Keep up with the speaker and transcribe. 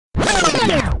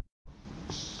Na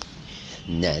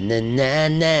na na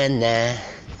na na.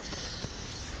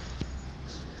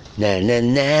 Na na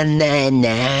na na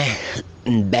na.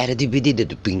 Bada di bidi da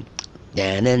ping.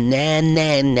 Na na na na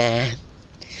na.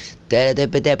 Da da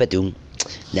ba da ba doom.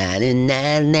 Na na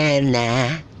na na na.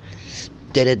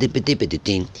 Da da ba di ba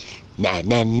ding. Na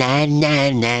na na na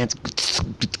na.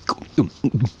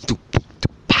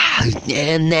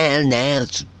 Na na na.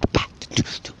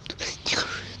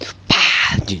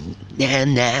 Na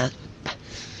na.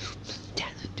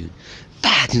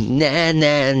 Na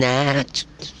na na.